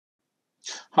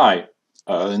Hi,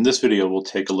 in this video we'll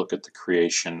take a look at the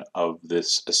creation of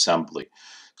this assembly.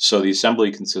 So the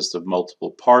assembly consists of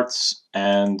multiple parts,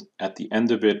 and at the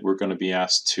end of it we're going to be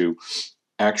asked to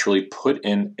actually put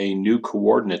in a new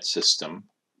coordinate system.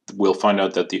 We'll find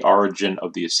out that the origin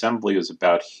of the assembly is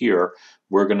about here.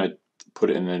 We're going to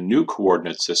put in a new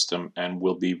coordinate system, and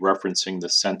we'll be referencing the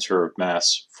center of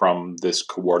mass from this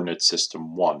coordinate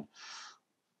system 1.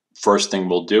 First thing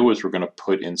we'll do is we're going to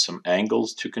put in some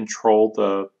angles to control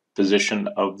the position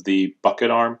of the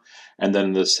bucket arm, and then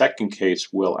in the second case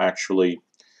we'll actually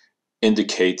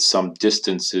indicate some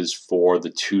distances for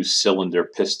the two cylinder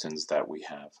pistons that we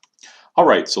have.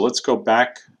 Alright, so let's go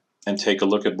back and take a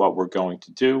look at what we're going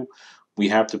to do. We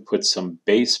have to put some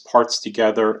base parts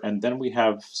together, and then we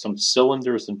have some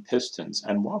cylinders and pistons,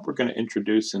 and what we're going to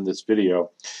introduce in this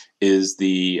video is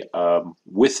the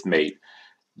width mate.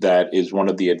 That is one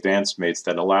of the advanced mates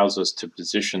that allows us to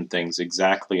position things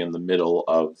exactly in the middle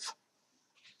of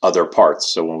other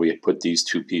parts. So when we put these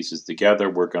two pieces together,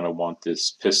 we're going to want this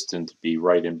piston to be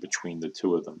right in between the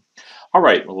two of them. All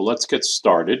right, well, let's get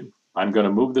started. I'm going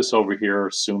to move this over here,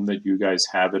 assume that you guys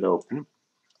have it open,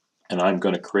 and I'm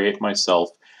going to create myself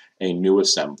a new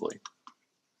assembly.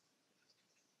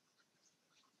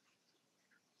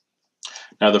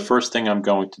 Now the first thing I'm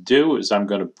going to do is I'm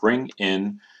going to bring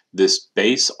in this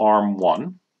base arm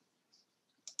 1,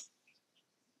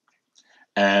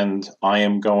 and I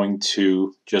am going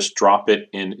to just drop it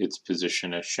in its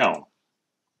position as shown.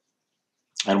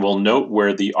 And we'll note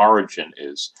where the origin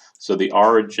is. So the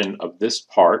origin of this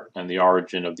part and the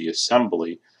origin of the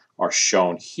assembly are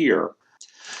shown here.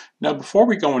 Now before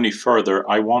we go any further,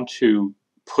 I want to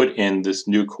put in this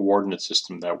new coordinate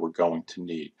system that we're going to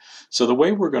need. So the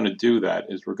way we're going to do that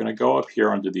is we're going to go up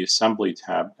here under the Assembly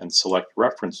tab and select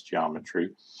Reference Geometry,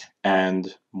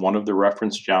 and one of the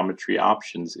reference geometry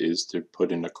options is to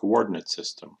put in a coordinate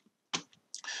system.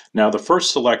 Now the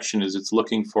first selection is it's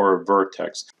looking for a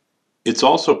vertex. It's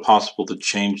also possible to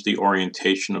change the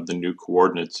orientation of the new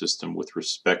coordinate system with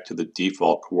respect to the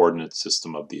default coordinate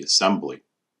system of the assembly.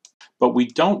 But we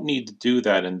don't need to do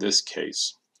that in this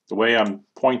case. The way I'm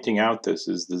pointing out this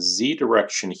is the z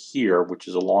direction here, which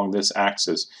is along this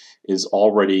axis, is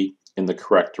already in the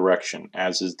correct direction,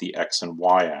 as is the x and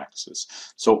y axis.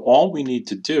 So all we need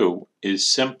to do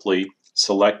is simply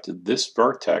select this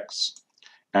vertex,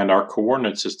 and our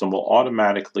coordinate system will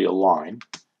automatically align,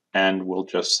 and we'll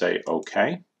just say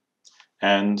OK,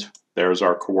 and there's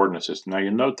our coordinate system. Now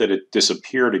you note that it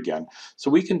disappeared again, so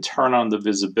we can turn on the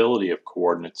visibility of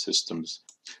coordinate systems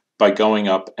by going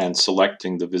up and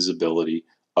selecting the visibility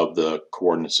of the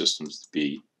coordinate systems to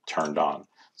be turned on.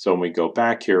 So when we go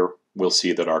back here, we'll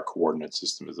see that our coordinate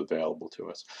system is available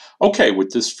to us. Okay,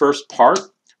 with this first part,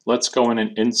 let's go in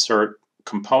and insert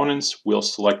components. We'll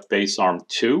select base arm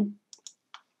 2,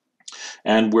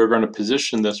 and we're going to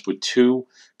position this with 2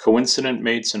 coincident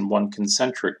mates and 1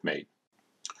 concentric mate.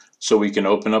 So we can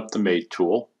open up the mate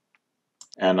tool,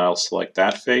 and I'll select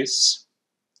that face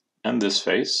and this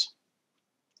face,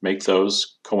 make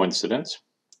those coincident,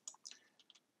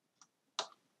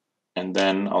 and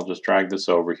then I'll just drag this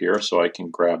over here so I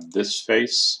can grab this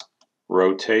face,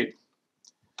 rotate,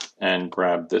 and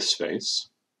grab this face,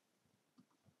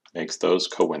 makes those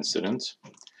coincident.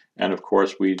 And of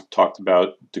course we talked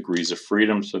about degrees of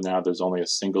freedom, so now there's only a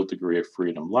single degree of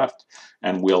freedom left,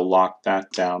 and we'll lock that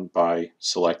down by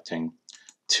selecting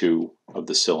 2 of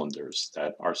the cylinders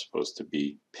that are supposed to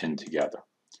be pinned together.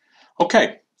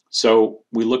 Okay, so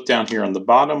we look down here on the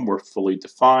bottom, we're fully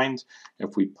defined.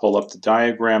 If we pull up the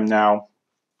diagram now,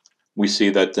 we see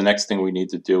that the next thing we need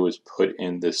to do is put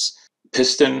in this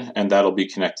piston, and that'll be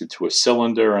connected to a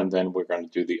cylinder, and then we're going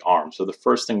to do the arm. So the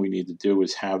first thing we need to do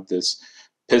is have this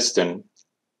piston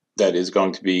that is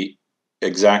going to be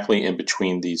exactly in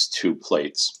between these 2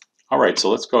 plates. All right, so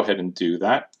let's go ahead and do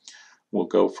that. We'll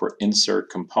go for Insert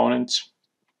Component.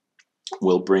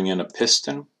 We'll bring in a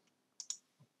piston,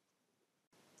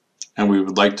 and we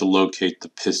would like to locate the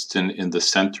piston in the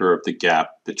center of the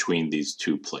gap between these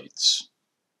 2 plates.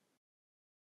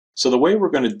 So the way we're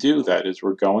going to do that is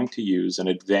we're going to use an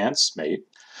advanced mate.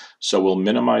 So we'll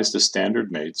minimize the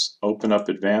standard mates, open up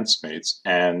advanced mates,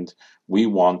 and we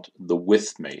want the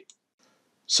width mate.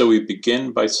 So we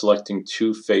begin by selecting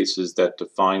 2 faces that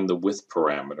define the width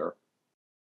parameter.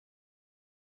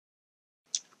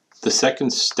 The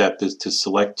second step is to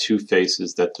select 2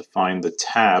 faces that define the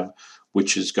tab,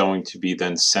 which is going to be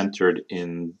then centered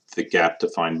in the gap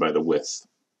defined by the width.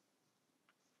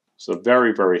 So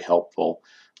very, very helpful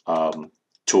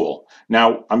tool.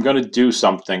 Now I'm going to do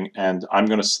something, and I'm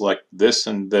going to select this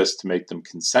and this to make them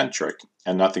concentric,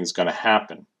 and nothing's going to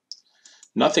happen.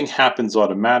 Nothing happens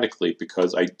automatically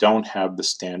because I don't have the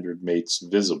standard mates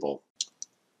visible.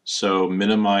 So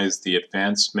minimize the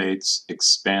advanced mates,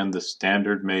 expand the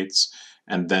standard mates,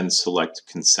 and then select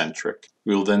concentric.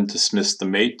 We will then dismiss the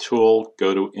mate tool,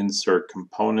 go to insert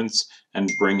components,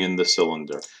 and bring in the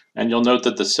cylinder. And you'll note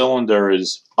that the cylinder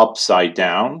is upside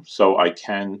down, so I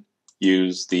can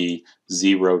use the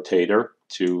Z rotator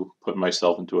to put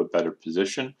myself into a better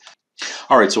position.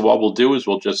 All right, so what we'll do is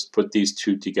we'll just put these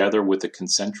two together with a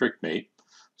concentric mate.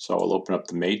 So I'll open up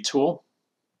the mate tool,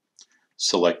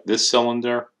 select this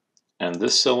cylinder, and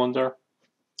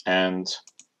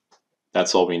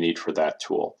that's all we need for that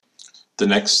tool. The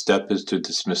next step is to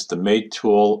dismiss the mate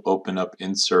tool, open up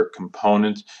insert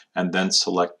component, and then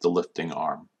select the lifting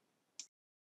arm.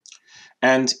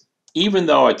 And even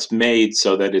though it's made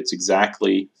so that it's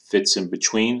exactly fits in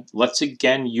between, let's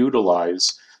again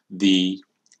utilize the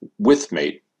with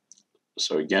mate.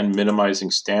 So again,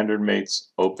 minimizing standard mates,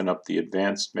 open up the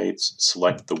advanced mates,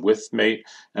 select the with mate,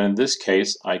 and in this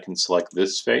case I can select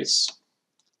this face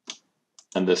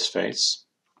and this face.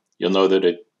 You'll know that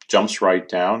it jumps right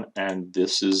down, and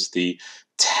this is the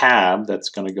tab that's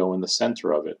going to go in the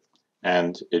center of it,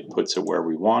 and it puts it where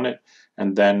we want it.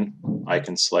 And then I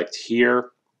can select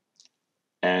here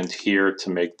and here to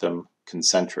make them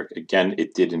concentric. Again,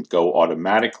 it didn't go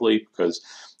automatically because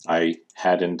I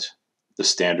hadn't the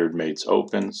standard mates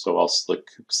open, so I'll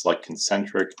select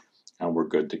concentric and we're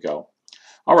good to go.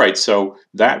 All right, so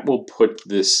that will put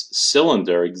this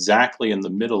cylinder exactly in the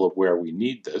middle of where we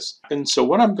need this. And so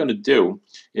what I'm going to do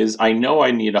is I know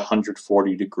I need a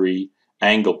 140-degree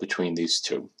angle between these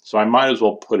two. So I might as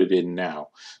well put it in now.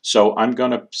 So I'm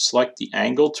going to select the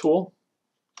angle tool,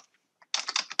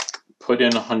 put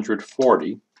in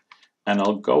 140, and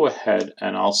I'll go ahead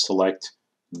and I'll select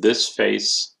this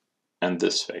face and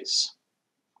this face.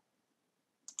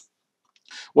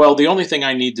 Well, the only thing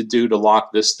I need to do to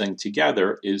lock this thing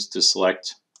together is to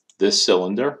select this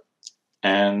cylinder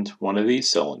and one of these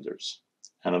cylinders,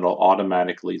 and it'll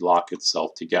automatically lock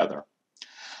itself together.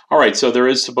 All right, so there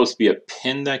is supposed to be a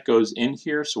pin that goes in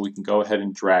here, so we can go ahead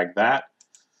and drag that.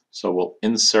 So we'll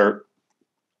insert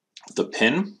the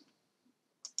pin.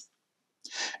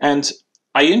 And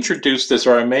I introduced this,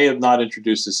 or I may have not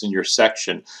introduced this in your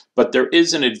section, but there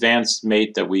is an advanced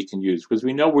mate that we can use because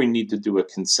we know we need to do a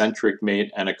concentric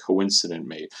mate and a coincident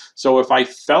mate. So if I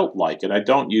felt like it, I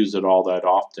don't use it all that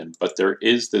often, but there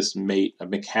is this mate, a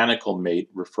mechanical mate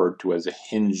referred to as a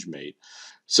hinge mate.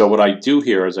 So what I do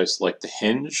here is I select the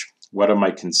hinge. What are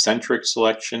my concentric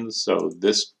selections? So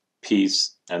this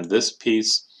piece and this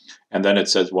piece. And then it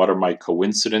says what are my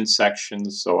coincident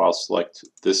sections? So I'll select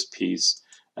this piece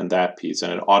and that piece,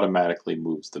 and it automatically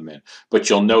moves them in. But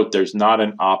you'll note there's not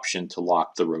an option to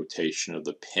lock the rotation of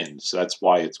the pin, so that's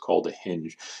why it's called a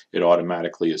hinge. It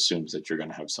automatically assumes that you're going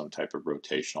to have some type of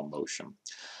rotational motion.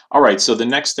 All right, so the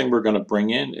next thing we're going to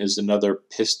bring in is another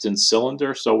piston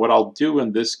cylinder. So what I'll do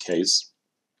in this case,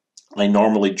 I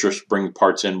normally just bring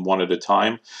parts in one at a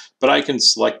time, but I can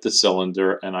select the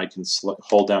cylinder and I can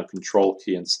hold down Control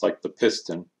key and select the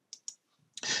piston,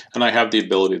 and I have the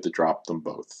ability to drop them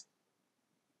both.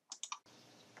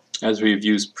 As we've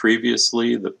used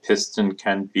previously, the piston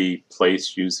can be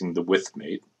placed using the with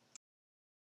mate.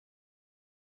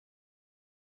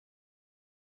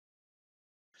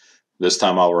 This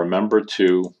time I'll remember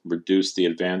to reduce the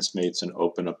advanced mates and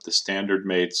open up the standard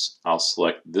mates. I'll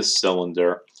select this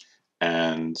cylinder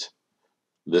and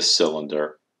this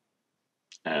cylinder,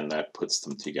 and that puts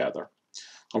them together.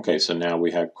 Okay, so now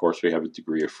we have, of course, we have a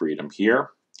degree of freedom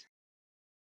here.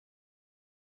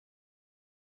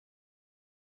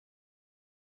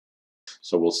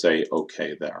 So we'll say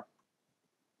OK there.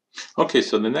 Okay,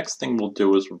 so the next thing we'll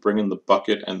do is we'll bring in the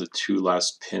bucket and the two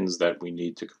last pins that we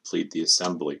need to complete the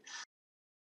assembly.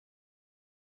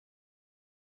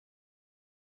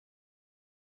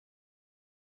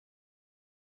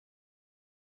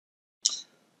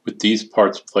 With these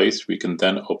parts placed, we can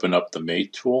then open up the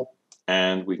mate tool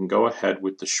and we can go ahead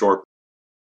with the short.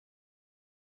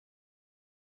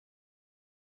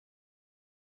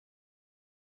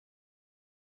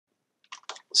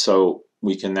 So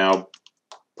we can now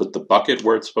put the bucket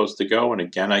where it's supposed to go, and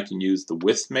again I can use the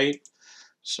with mate.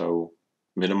 So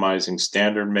minimizing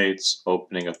standard mates,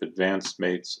 opening up advanced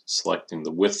mates, selecting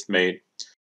the with mate.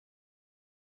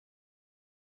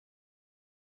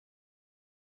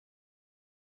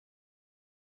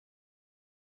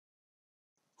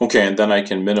 Okay, and then I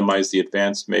can minimize the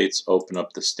advanced mates, open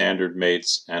up the standard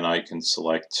mates, and I can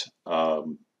select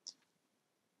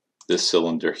this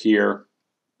cylinder here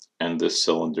and this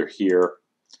cylinder here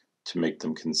to make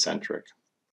them concentric.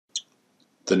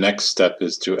 The next step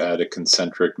is to add a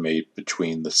concentric mate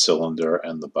between the cylinder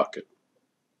and the bucket.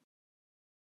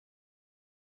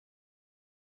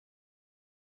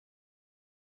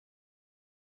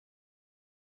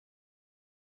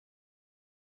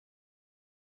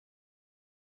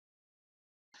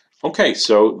 Okay,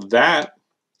 so that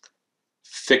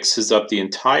fixes up the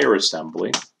entire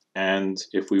assembly, and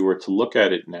if we were to look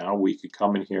at it now, we could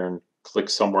come in here and click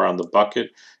somewhere on the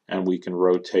bucket, and we can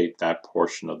rotate that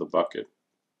portion of the bucket.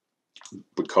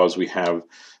 Because we have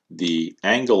the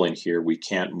angle in here, we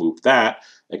can't move that,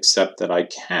 except that I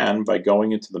can by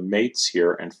going into the mates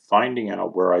here and finding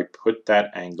out where I put that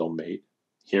angle mate.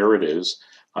 Here it is.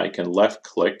 I can left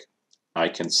click, I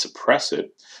can suppress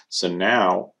it, so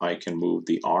now I can move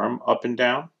the arm up and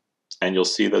down, and you'll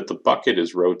see that the bucket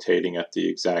is rotating at the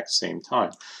exact same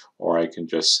time. Or I can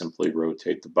just simply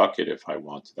rotate the bucket if I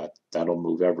want to. That'll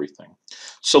move everything.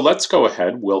 So let's go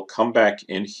ahead, we'll come back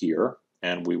in here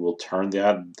and we will turn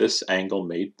this angle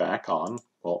mate back on.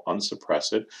 We'll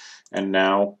unsuppress it, and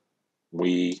now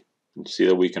we see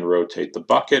that we can rotate the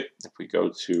bucket. If we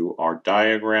go to our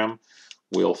diagram,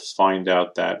 we'll find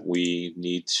out that we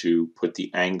need to put the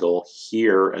angle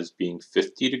here as being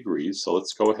 50 degrees. So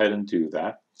let's go ahead and do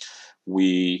that.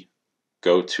 We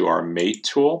go to our mate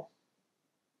tool,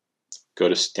 go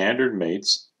to standard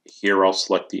mates. Here I'll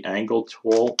select the angle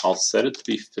tool. I'll set it to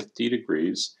be 50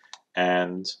 degrees,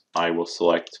 and I will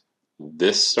select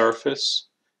this surface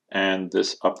and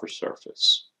this upper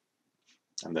surface.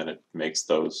 And then it makes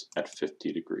those at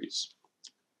 50 degrees.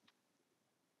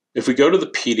 If we go to the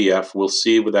PDF, we'll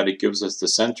see that it gives us the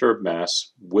center of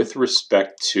mass with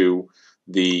respect to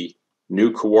the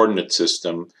new coordinate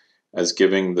system as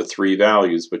giving the three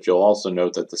values, but you'll also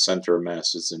note that the center of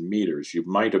mass is in meters. You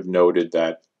might have noted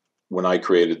that when I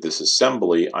created this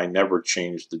assembly, I never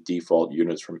changed the default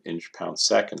units from inch, pound,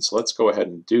 second. So let's go ahead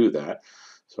and do that.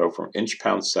 So from inch,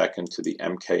 pound, second to the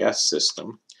MKS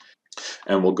system,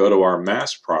 and we'll go to our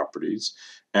mass properties,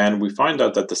 and we find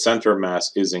out that the center of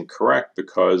mass is incorrect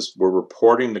because we're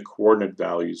reporting the coordinate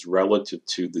values relative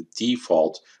to the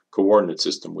default coordinate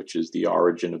system, which is the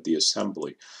origin of the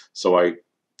assembly. So I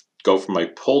go from my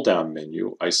pull down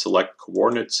menu, I select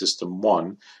coordinate system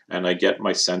 1, and I get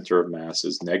my center of mass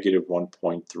as negative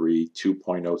 1.3,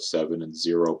 2.07, and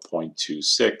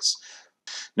 0.26.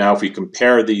 Now, if we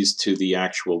compare these to the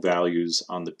actual values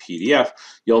on the PDF,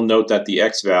 you'll note that the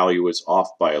X value is off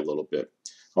by a little bit.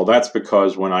 Well, that's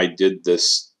because when I did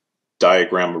this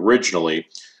diagram originally,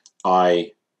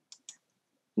 I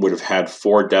would have had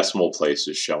 4 decimal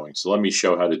places showing. So let me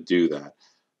show how to do that.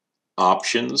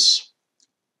 Options.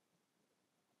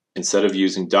 Instead of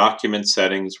using document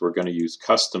settings, we're going to use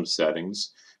custom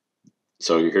settings.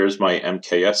 So here's my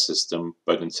MKS system,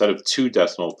 but instead of 2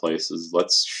 decimal places,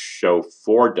 let's show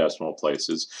 4 decimal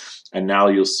places. And now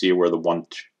you'll see where the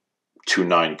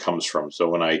 129 comes from. So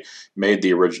when I made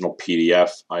the original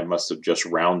PDF, I must have just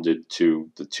rounded to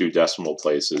the 2 decimal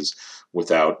places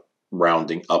without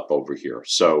rounding up over here.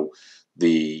 So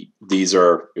these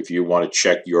are, if you want to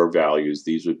check your values,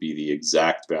 these would be the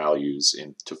exact values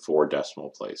into 4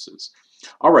 decimal places.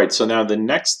 All right, so now the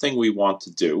next thing we want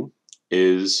to do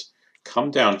is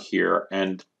come down here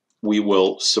and we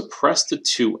will suppress the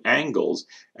 2 angles,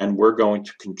 and we're going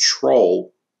to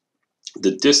control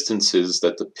the distances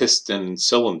that the piston and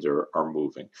cylinder are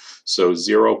moving. So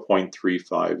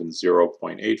 0.35 and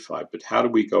 0.85. But how do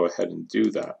we go ahead and do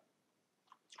that?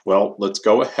 Well, let's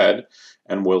go ahead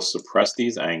and we'll suppress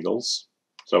these angles.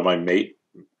 So my mate,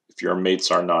 if your mates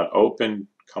are not open,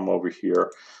 come over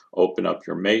here, open up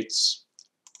your mates,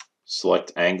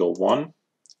 select angle 1.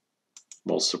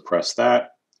 We'll suppress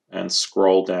that and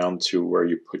scroll down to where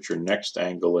you put your next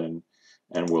angle in,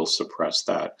 and we'll suppress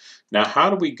that. Now, how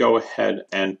do we go ahead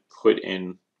and put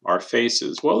in our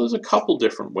faces? Well, there's a couple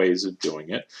different ways of doing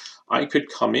it. I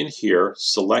could come in here,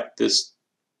 select this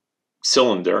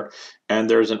cylinder, and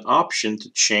there's an option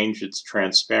to change its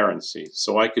transparency.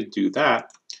 So I could do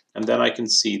that, and then I can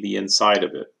see the inside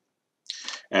of it.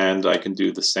 And I can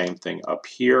do the same thing up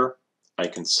here. I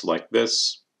can select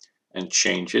this and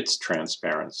change its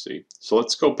transparency. So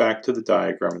let's go back to the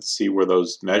diagram and see where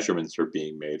those measurements are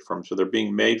being made from. So they're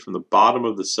being made from the bottom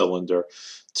of the cylinder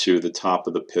to the top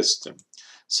of the piston.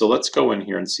 So let's go in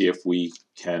here and see if we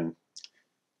can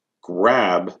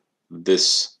grab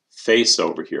this face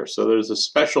over here. So there's a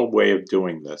special way of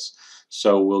doing this.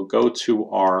 So we'll go to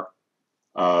our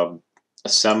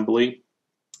assembly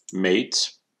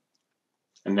mate,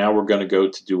 and now we're going to go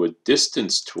to do a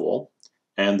distance tool.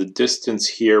 And the distance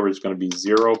here is going to be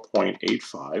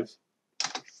 0.85.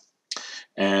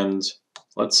 And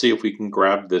let's see if we can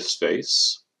grab this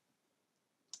face.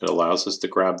 It allows us to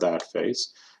grab that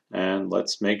face, and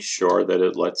let's make sure that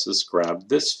it lets us grab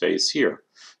this face here.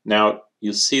 Now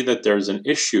you see that there's an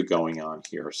issue going on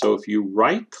here. So if you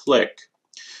right click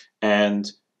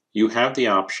and you have the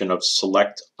option of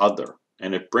select other,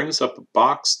 and it brings up a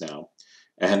box now,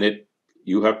 and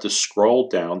you have to scroll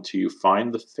down till you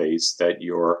find the face that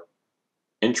you're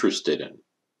interested in,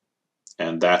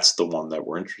 and that's the one that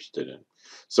we're interested in.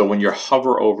 So when you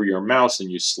hover over your mouse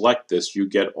and you select this, you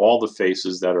get all the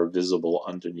faces that are visible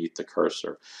underneath the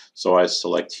cursor. So I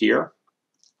select here,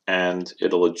 and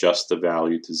it'll adjust the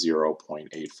value to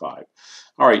 0.85.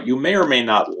 All right, you may or may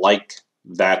not like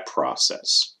that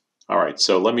process. All right,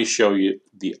 so let me show you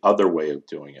the other way of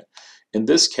doing it. In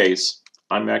this case,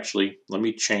 let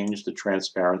me change the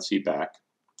transparency back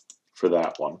for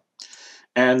that one.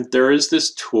 And there is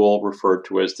this tool referred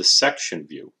to as the section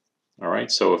view. All right,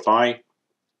 so if I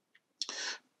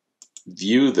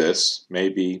view this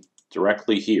maybe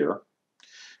directly here,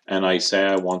 and I say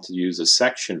I want to use a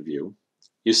section view,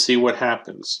 you see what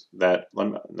happens. Then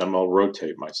I'll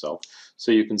rotate myself.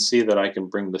 So you can see that I can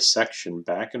bring the section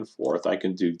back and forth. I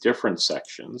can do different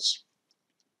sections.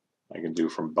 I can do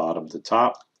from bottom to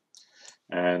top,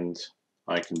 and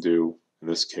I can do, in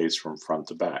this case, from front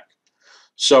to back.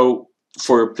 So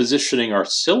for positioning our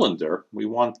cylinder, we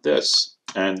want this.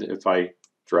 And if I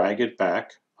drag it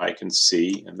back, I can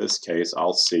see, in this case,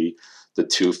 I'll see the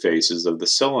two faces of the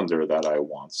cylinder that I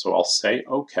want. So I'll say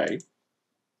OK.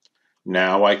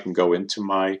 Now I can go into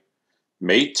my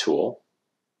mate tool.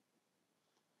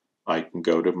 I can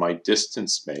go to my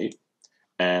distance mate,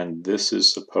 and this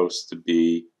is supposed to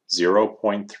be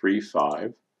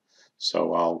 0.35.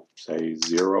 So I'll say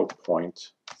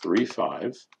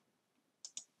 0.35,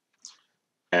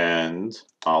 and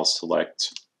I'll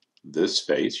select this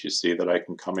face. You see that I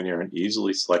can come in here and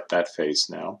easily select that face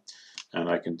now, and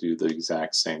I can do the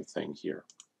exact same thing here.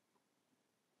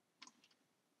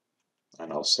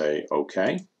 And I'll say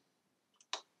OK,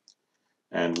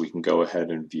 and we can go ahead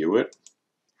and view it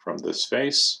from this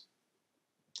face,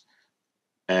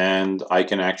 and I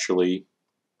can actually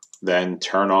then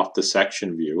turn off the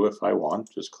section view if I want.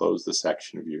 Just close the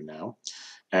section view now,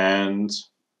 and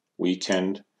we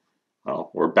can,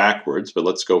 well, we're backwards, but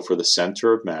let's go for the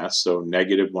center of mass, so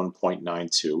negative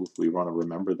 1.92. We want to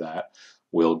remember that.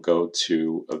 We'll go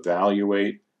to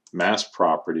evaluate mass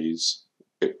properties.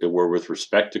 We're with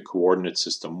respect to coordinate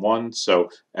system 1, so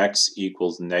x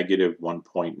equals negative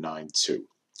 1.92.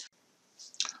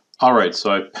 All right,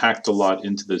 so I've packed a lot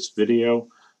into this video.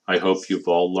 I hope you've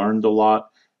all learned a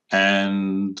lot,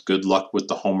 and good luck with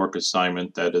the homework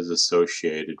assignment that is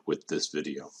associated with this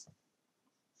video.